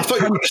 yeah. I thought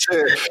you were going to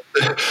say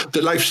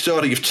the life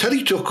story of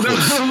Terry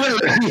Duckworth. Well,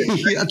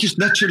 I just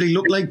naturally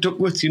look like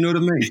Duckworth, you know what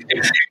I mean?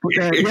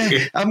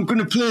 But, I'm going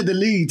to play the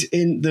lead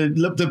in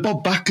the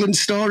Bob Backlund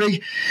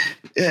story.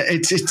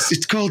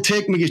 It's called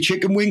Take Me a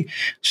Chicken Wing.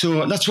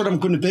 So that's what I'm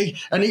going to be.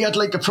 And he had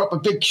like a proper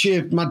big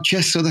shaved mad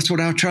chest, so that's what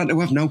I'm trying to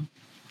have now.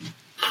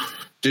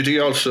 Did he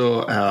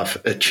also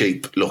have a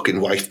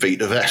cheap-looking wife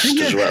beater vest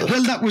as well?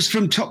 Well, that was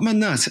from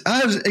Topman,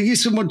 that.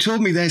 Someone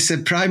told me they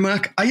said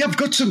Primark. I have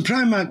got some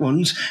Primark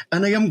ones,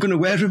 and I am going to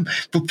wear them,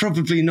 but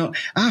probably not.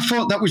 I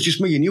thought that was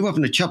just me and you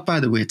having a chat, by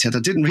the way, Ted. I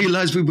didn't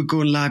realise we were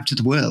going live to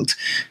the world.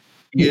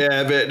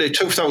 Yeah, but the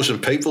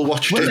 2,000 people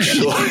watched it,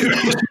 so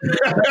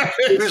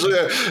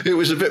it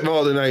was a bit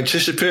more than I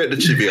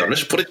anticipated, to be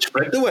honest. But it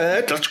spread the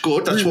word. That's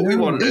good. That's what we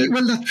wanted.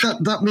 Well,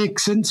 that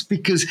makes sense,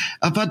 because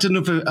I've had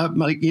another,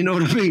 you know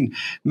what I mean?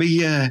 Me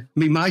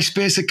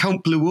MySpace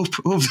account blew up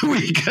over the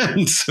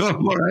weekend, so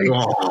I'm all right.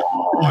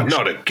 Oh,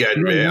 not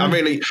again, mate. I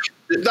mean,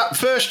 that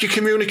first your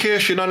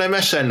communication on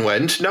MSN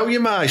went, now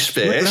your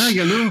MySpace. Well,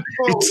 you know,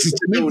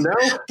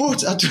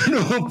 but I don't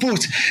know.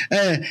 But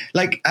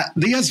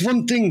there's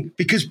one thing,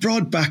 because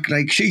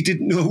Broadback, she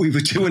didn't know we were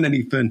doing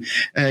anything.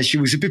 She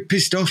was a bit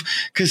pissed off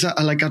because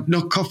I'd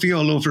knocked coffee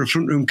all over her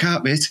front room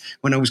carpet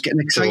when I was getting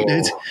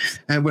excited.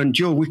 When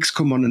Joe Wicks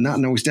come on and that,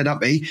 and I was dead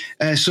happy.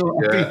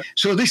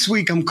 So this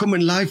week I'm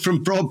coming live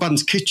from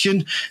Broadband's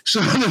kitchen, so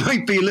there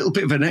might be a little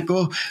bit of an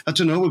echo. I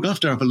don't know. We'll have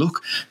to have a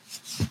look.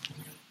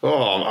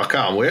 Oh, I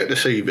can't wait to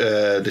see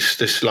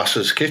this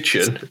lass's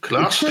kitchen.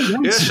 Class.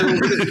 Yes, I'm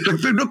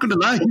not going to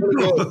lie.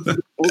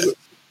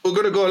 We're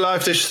going to go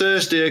live this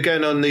Thursday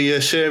again on the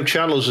same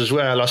channels as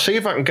well. I'll see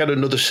if I can get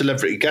another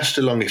celebrity guest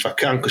along if I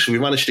can, because we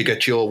managed to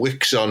get Joe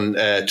Wicks on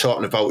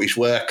talking about his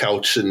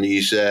workouts and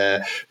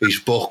his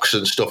books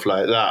and stuff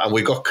like that. And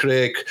we got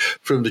Craig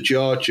from the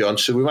George on,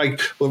 so we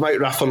might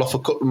raffle off a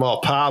couple more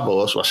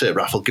Parbos. Well, I say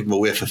raffle, give them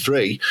away for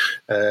free.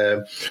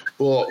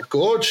 But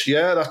good,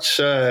 yeah. That's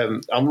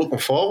I'm looking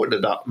forward to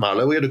that,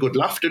 Mallow. We had a good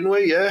laugh, didn't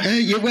we? Yeah.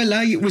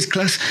 It was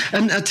class.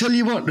 And I tell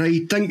you what,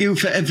 right? Thank you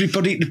for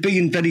everybody to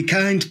being very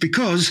kind,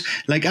 because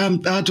I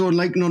don't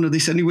like none of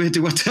this anyway,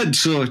 do I, Ted?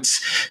 So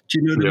it's, do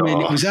you know what I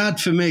mean? It was hard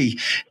for me,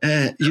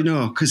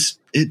 because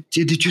it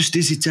just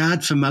is. It's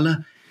hard for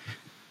Mala.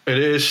 It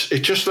is.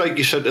 It's just like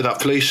you said to that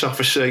police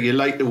officer, you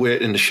like to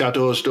wait in the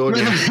shadows, don't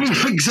you?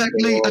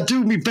 Exactly. I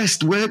do my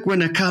best work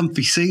when I can't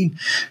be seen.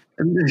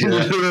 You know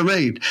what I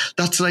mean?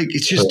 That's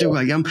it's just who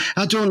I am.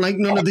 I don't like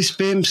none of this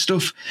fame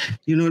stuff.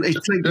 You know,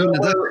 it's like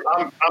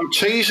I'm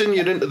teasing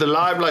you into the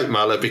limelight,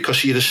 Mala,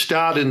 because you're the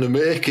star in the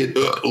making.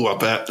 I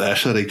bet there.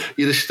 Sorry,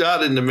 you're the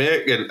star in the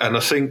making, and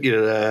I think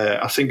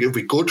it'd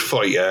be good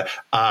for you.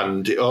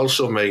 And it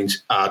also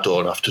means I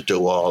don't have to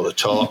do all the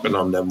talking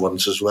on them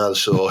ones as well.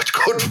 So it's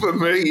good for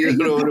me. You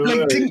know what I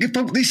mean? Think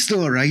about this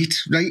though, right?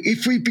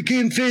 If we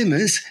became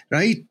famous,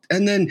 right,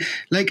 and then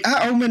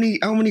how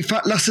many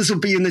fat lasses will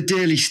be in the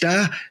Daily Star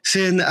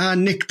saying that I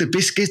nicked the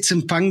biscuits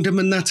and banged them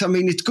and that? I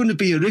mean, it's going to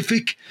be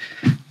horrific.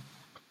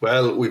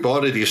 Well, we've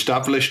already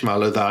established,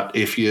 Mala, that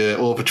if you're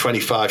over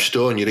 25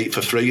 stone, you eat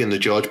for free in the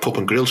George Pub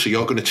and Grill, so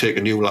you're going to take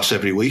a new lass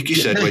every week, he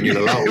said, when you're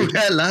allowed.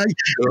 Well,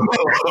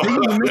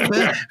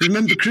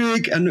 remember,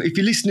 Craig, and if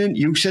you're listening,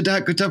 you said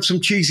I could have some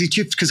cheesy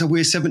chips because I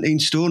weigh 17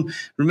 stone.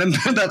 Remember,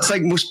 that's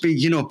must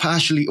be,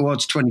 partially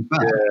towards 25.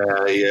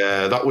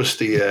 Yeah, that was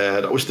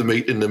the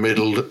meat in the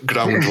middle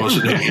ground,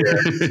 wasn't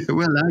it? Yeah.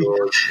 Well,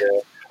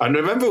 And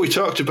remember, we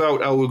talked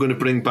about how we're going to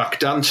bring back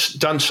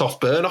dance-off,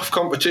 burn-off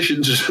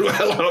competitions as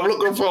well. And I'm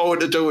looking forward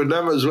to doing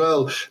them as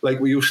well, like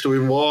we used to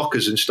in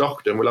Walkers in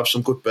Stockton. We'll have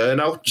some good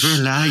burnouts.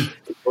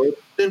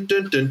 Dun,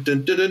 dun, dun,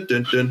 dun, dun, dun,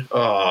 dun, dun.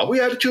 Oh, we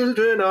had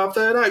children of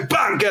the night.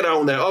 Bang, get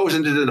on there. I was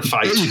in a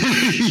fight.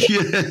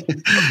 I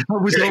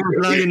was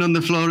lying on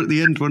the floor at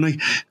the end when I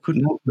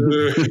couldn't help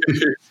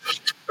it.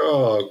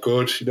 Oh,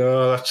 good.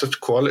 No, that's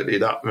quality,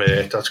 that,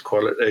 mate. That's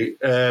quality.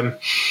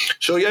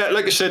 So, yeah,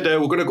 like I said,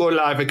 we're going to go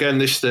live again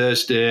this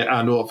Thursday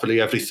and hopefully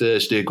every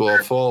Thursday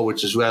going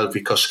forwards as well,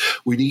 because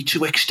we need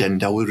to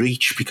extend our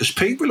reach, because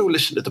people who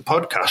listen to the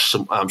podcast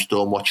sometimes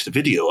don't watch the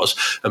videos,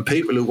 and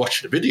people who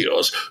watch the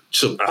videos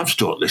sometimes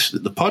don't listen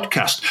to the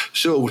podcast.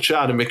 So we're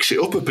trying to mix it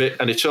up a bit,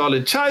 and it's all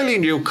entirely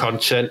new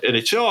content, and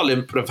it's all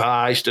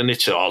improvised, and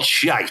it's all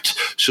shite.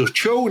 So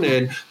tune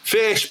in,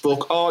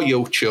 Facebook or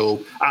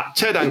YouTube at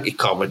Ted Hankey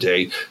Comedy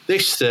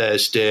this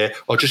Thursday,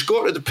 or just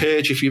go to the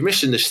page if you're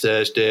missing this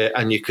Thursday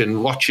and you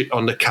can watch it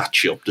on the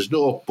catch-up. There's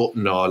no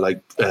button or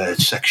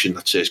section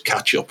that says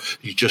catch-up.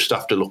 You just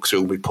have to look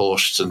through my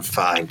posts and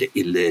find it,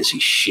 you lazy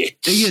shit.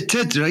 Yeah,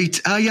 Ted, right?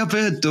 I have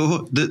heard,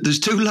 though, that there's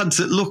two lads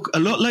that look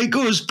a lot like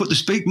us, but they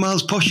speak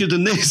miles posher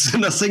than this.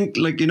 And I think,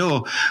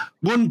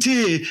 one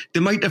day they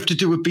might have to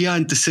do it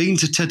behind the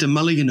scenes of Ted and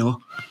Mally,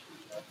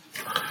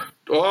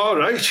 Oh,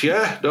 right,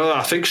 yeah. No,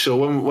 I think so.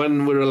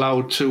 When we're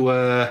allowed to,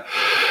 we're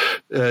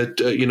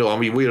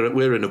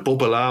in a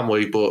bubble, aren't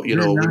we? But, we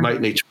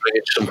might need to bring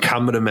in some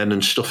cameramen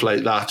and stuff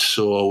like that.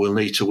 So we'll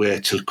need to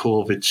wait till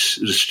COVID's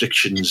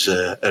restrictions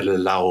are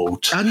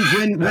allowed. And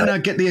when I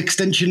get the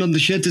extension on the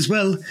shed as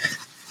well.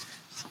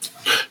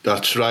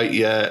 That's right,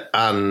 yeah.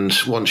 And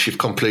once you've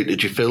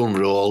completed your film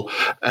role,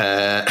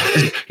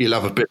 you'll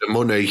have a bit of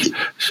money.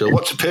 So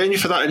what's paying you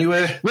for that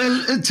anyway?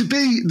 Well, to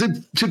be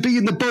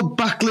in the Bob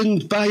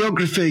Backlund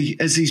biography,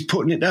 as he's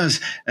putting it as,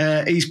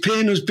 he's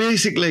paying us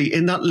basically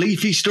in that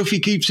leafy stuff he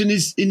keeps in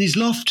his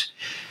loft.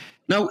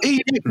 Now,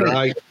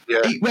 Right,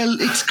 yeah. well,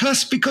 it's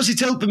class because it's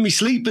helping me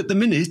sleep at the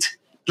minute,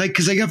 like,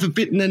 because I have a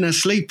bit and then I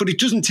sleep, but it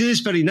doesn't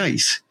taste very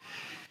nice.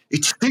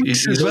 It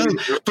stinks as well.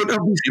 But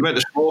obviously, you went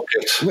to smoke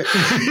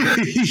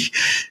it.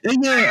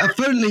 yeah,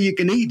 apparently you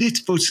can eat it,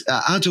 but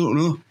I don't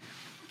know.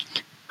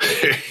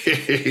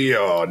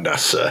 Oh,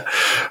 Nasser.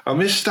 I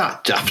miss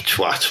that daft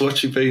twat.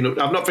 What's he been up?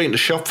 I've not been to the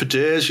shop for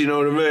days, you know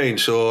what I mean?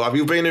 So have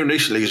you been in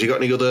recently? Has he got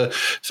any other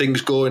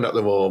things going at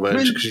the moment?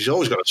 Because he's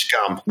always got a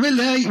scam.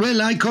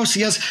 Well, of course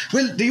he has.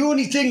 Well, the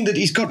only thing that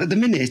he's got at the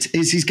minute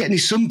is he's getting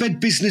his sunbed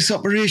business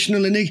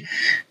operational, isn't he?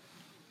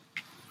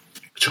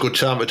 It's a good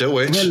time to do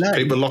it. Well,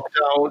 people lock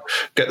down,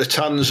 get the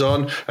tans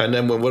on, and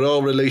then when we're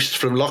all released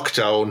from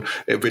lockdown,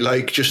 it'd be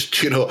like just,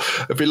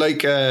 it'd be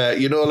like,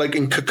 like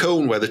in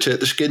Cocoon where they take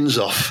the skins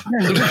off.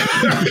 Walking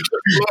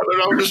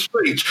around the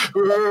street.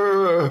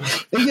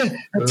 Yeah,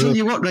 I tell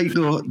you what, right,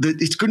 though,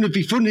 that it's going to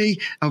be funny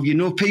how,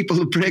 people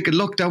will break a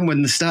lockdown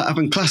when they start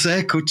having class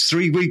haircuts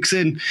 3 weeks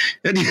in.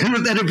 And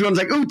then everyone's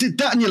like, oh, did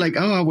that? And you're like,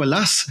 oh, well,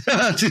 lass.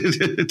 Yeah,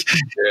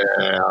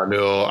 I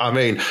know. I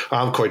mean,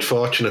 I'm quite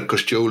fortunate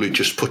because Julie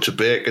just puts a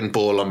bacon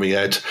bowl on my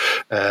head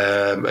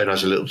and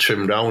has a little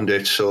trim round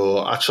it,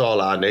 so that's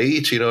all I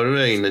need, you know what I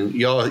mean? And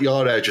your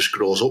hair just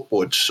grows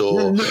upwards,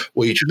 so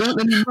we just put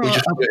it in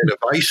a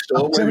vice,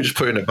 don't we? We just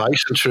put it in a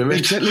vice and trim it.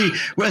 Exactly.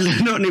 Well,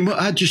 not anymore.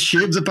 I just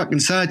shave the back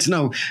and sides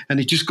now, and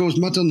it just goes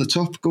mad on the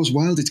top, goes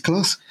wild, it's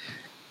class.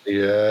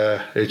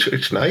 Yeah,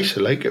 it's nice.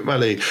 I like it,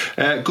 Mally.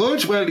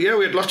 Good. Well, yeah,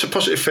 we had lots of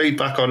positive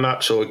feedback on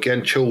that. So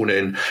again, tune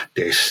in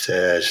this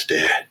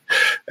Thursday.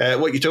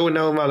 What you doing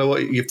now, Mally?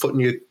 What you putting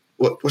your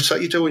What's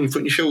that you doing? You're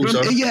putting your shoes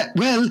on? Yeah,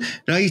 well,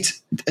 right,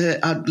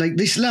 like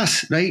this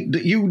lass, right,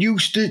 that you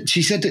used to,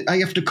 she said that I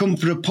have to come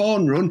for a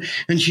porn run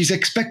and she's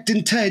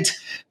expecting Ted,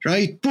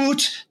 right?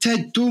 But,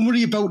 Ted, don't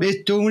worry about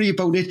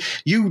it.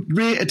 You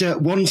rated her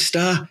 1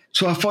 star,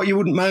 so I thought you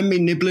wouldn't mind me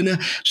nibbling her.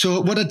 So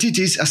what I did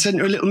is I sent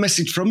her a little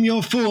message from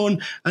your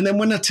phone, and then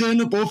when I turn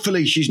up,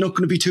 hopefully, she's not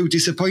going to be too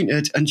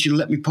disappointed and she'll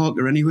let me park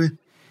her anyway.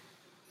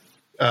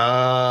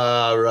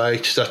 Ah,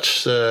 right.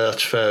 That's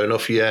fair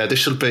enough. Yeah,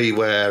 this will be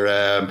where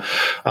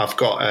I've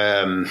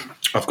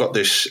got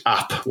this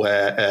app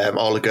where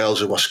all the girls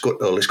who are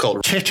Scuttle, it's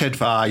called Tit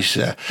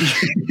Advisor.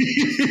 I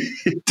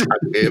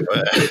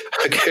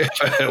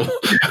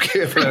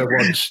gave her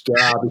 1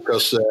 star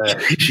because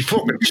she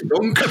fucking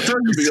stunk,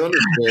 to be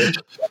honest with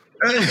you.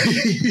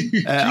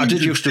 I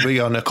did used to be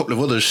on a couple of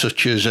others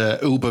such as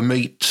Uber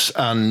Meats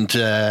and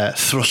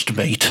Thrust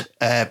Meat,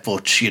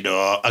 but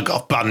I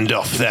got banned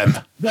off them.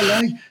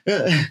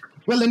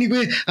 Well,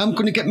 anyway, I'm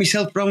going to get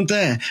myself round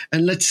there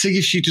and let's see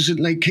if she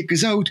doesn't kick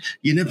us out.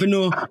 You never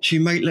know, she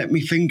might let me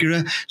finger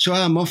her. So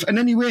I'm off. And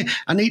anyway,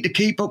 I need to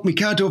keep up my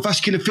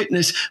cardiovascular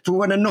fitness for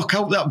when I knock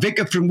out that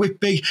vicar from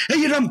Whitby.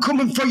 Hey, I'm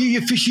coming for you,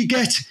 you fishy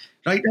get.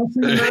 Right, I'll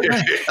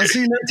see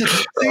you later.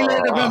 See you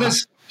later,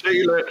 brothers. See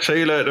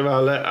you later,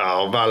 Val.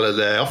 Oh, Val,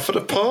 there off for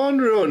the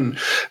porn run.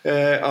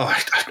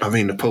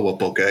 The poor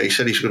bugger. He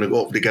said he's going to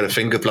go up to get a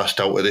finger blast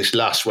out with this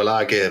lass. Well,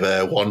 I gave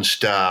her 1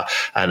 star,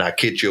 and I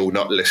kid you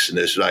not,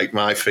 listeners, right?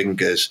 My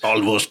fingers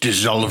almost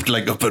dissolved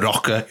like a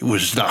barocca. It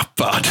was that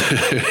bad.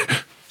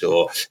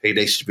 So he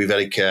needs to be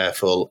very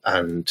careful,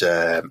 and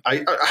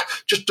I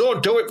just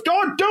don't do it.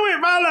 Don't do it,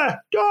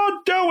 Val.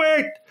 Don't do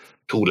it.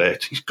 Too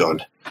late. He's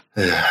gone.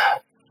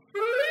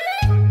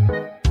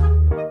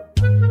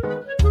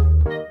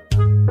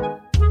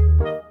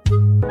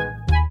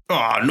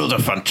 Oh, another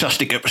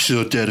fantastic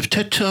episode there of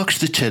TED Talks,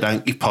 the Ted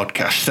Hankey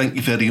podcast. Thank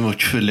you very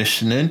much for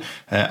listening.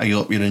 I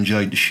hope you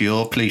enjoyed the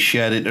show. Please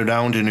share it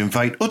around and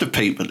invite other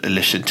people to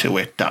listen to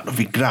it. That would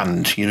be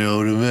grand, you know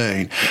what I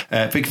mean?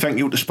 Big thank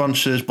you to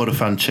sponsors,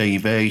 Butterfan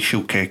TV,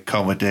 Showcake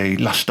Comedy,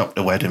 Last Stop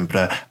to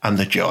Edinburgh, and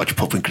the George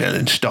Pub and Grill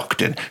in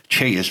Stockton.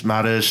 Cheers,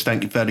 Matters.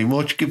 Thank you very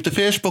much. Give the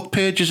Facebook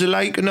pages a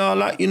like and all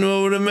that, you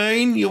know what I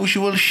mean?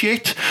 Usual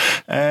shit.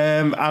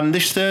 And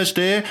this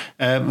Thursday,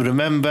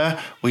 remember,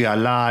 we are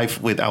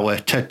live with our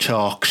TED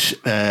Talks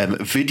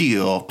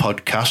video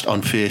podcast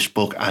on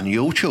Facebook and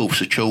YouTube,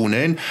 so tune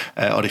in,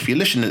 or if you're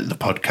listening to the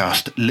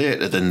podcast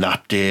later than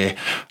that day,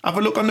 have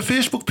a look on the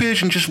Facebook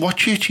page and just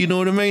watch it, you know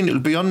what I mean? It'll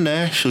be on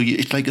there, so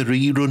it's like a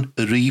rerun,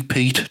 a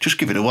repeat. Just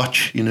give it a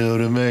watch, you know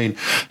what I mean?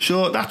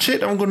 So that's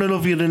it. I'm going to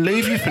love you and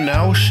leave you for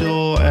now,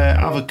 so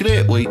have a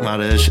great week,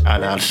 Matters,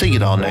 and I'll see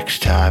you all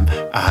next time,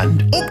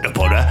 and up the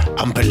butter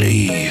and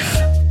believe.